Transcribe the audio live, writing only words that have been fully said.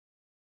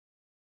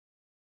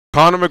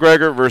Conor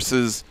McGregor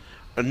versus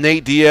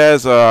Nate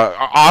Diaz,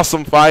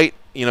 awesome fight.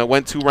 You know,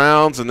 went 2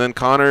 rounds, and then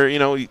Conor,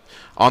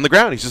 on the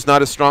ground, he's just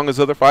not as strong as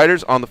other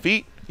fighters. On the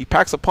feet, he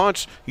packs a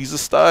punch. He's a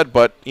stud.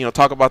 But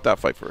talk about that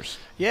fight first.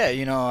 Yeah,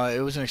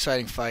 it was an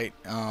exciting fight.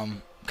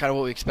 Kind of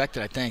what we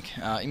expected, I think.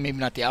 Maybe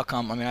not the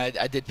outcome. I mean,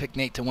 I did pick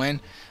Nate to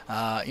win.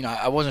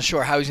 I wasn't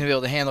sure how he was going to be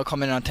able to handle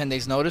coming in on 10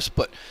 days' notice,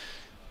 but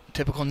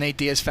typical Nate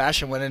Diaz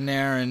fashion, went in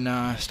there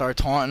and started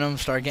taunting him,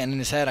 started getting in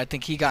his head. I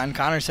think he got in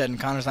Conor's head, and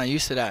Conor's not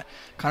used to that.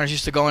 Conor's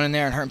used to going in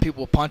there and hurting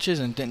people with punches,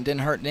 and didn't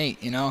hurt Nate.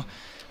 I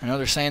know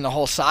they're saying the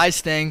whole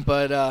size thing,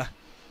 but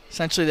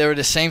essentially they were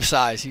the same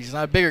size. He's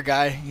not a bigger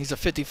guy. He's a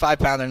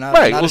 55-pounder, not a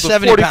 70-pounder. Right, it was a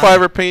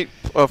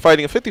 45er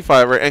fighting a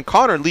 55er, and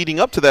Conor, leading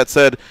up to that,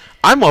 said,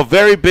 I'm a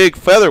very big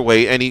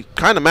featherweight, and he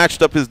kind of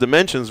matched up his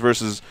dimensions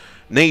versus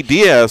Nate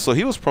Diaz, so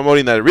he was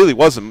promoting that it really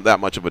wasn't that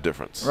much of a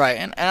difference. Right,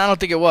 and I don't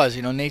think it was.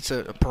 Nate's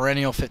a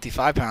perennial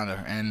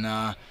 55-pounder, and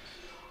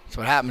that's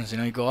what happens.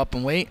 You go up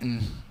in weight,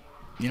 and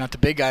you're not the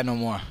big guy no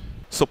more.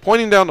 So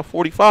pointing down to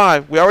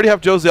 45, we already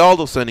have Jose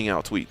Aldo sending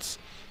out tweets.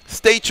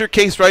 State your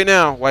case right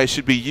now why it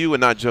should be you and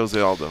not Jose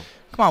Aldo.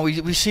 Come on,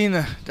 we've seen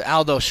the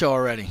Aldo show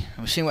already.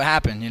 We've seen what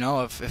happened.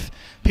 If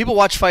people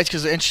watch fights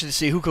because they're interested to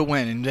see who could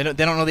win, and they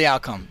don't know the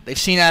outcome. They've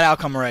seen that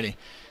outcome already.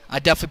 I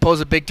definitely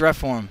pose a big threat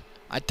for him.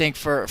 I think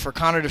for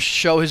Conor to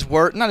show his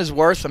worth, not his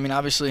worth, I mean,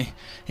 obviously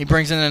he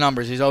brings in the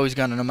numbers. He's always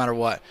going to, no matter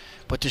what.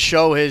 But to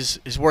show his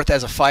worth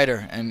as a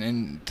fighter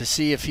and to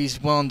see if he's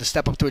willing to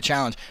step up to a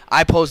challenge,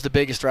 I pose the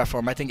biggest threat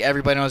for him. I think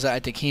everybody knows that. I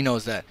think he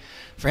knows that.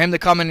 For him to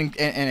come in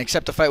and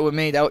accept a fight with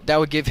me, that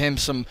would give him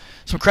some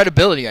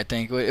credibility, I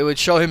think. It would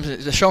show him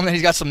that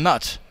he's got some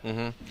nuts.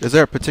 Mm-hmm. Is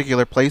there a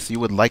particular place you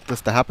would like this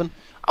to happen?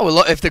 I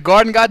would if the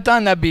Garden got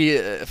done, that'd be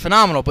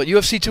phenomenal. But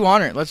UFC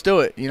 200, let's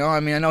do it.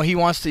 I mean, I know he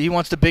wants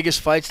the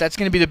biggest fights. That's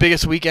going to be the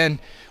biggest weekend,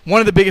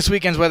 one of the biggest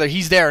weekends, whether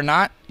he's there or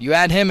not. You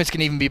add him, it's going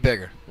to even be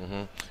bigger.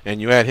 Mm-hmm. And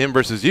you add him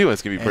versus you,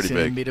 it's going to be pretty big.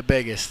 It's going to be the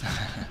biggest.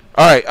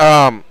 All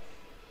right.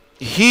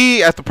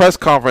 He at the press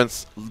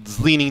conference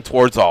is leaning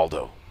towards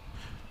Aldo.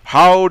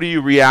 How do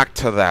you react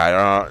to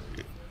that?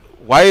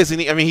 Why isn't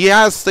he? I mean, he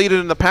has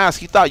stated in the past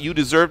he thought you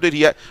deserved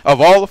it.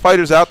 Of all the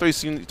fighters out there, he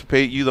seemed to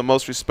pay you the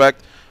most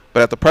respect.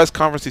 But at the press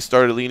conference, he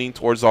started leaning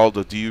towards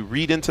Aldo. Do you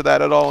read into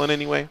that at all in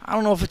any way? I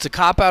don't know if it's a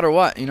cop-out or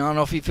what. I don't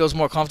know if he feels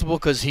more comfortable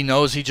because he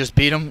knows he just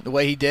beat him the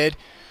way he did.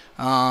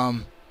 I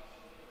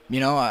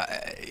don't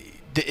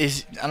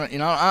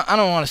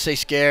want to say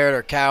scared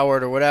or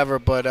coward or whatever,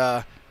 but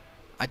I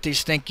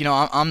just think,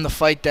 I'm the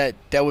fight that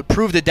would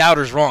prove the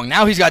doubters wrong.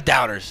 Now he's got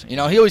doubters. He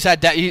always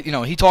had that.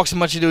 He talks so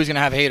much to do, he's going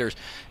to have haters.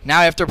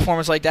 Now after a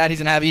performance like that, he's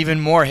going to have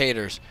even more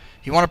haters.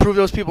 You want to prove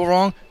those people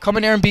wrong? Come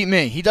in there and beat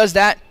me. He does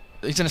that.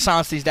 He's going to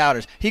silence these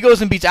doubters. He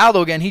goes and beats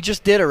Aldo again. He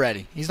just did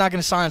already. He's not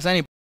going to silence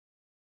anybody.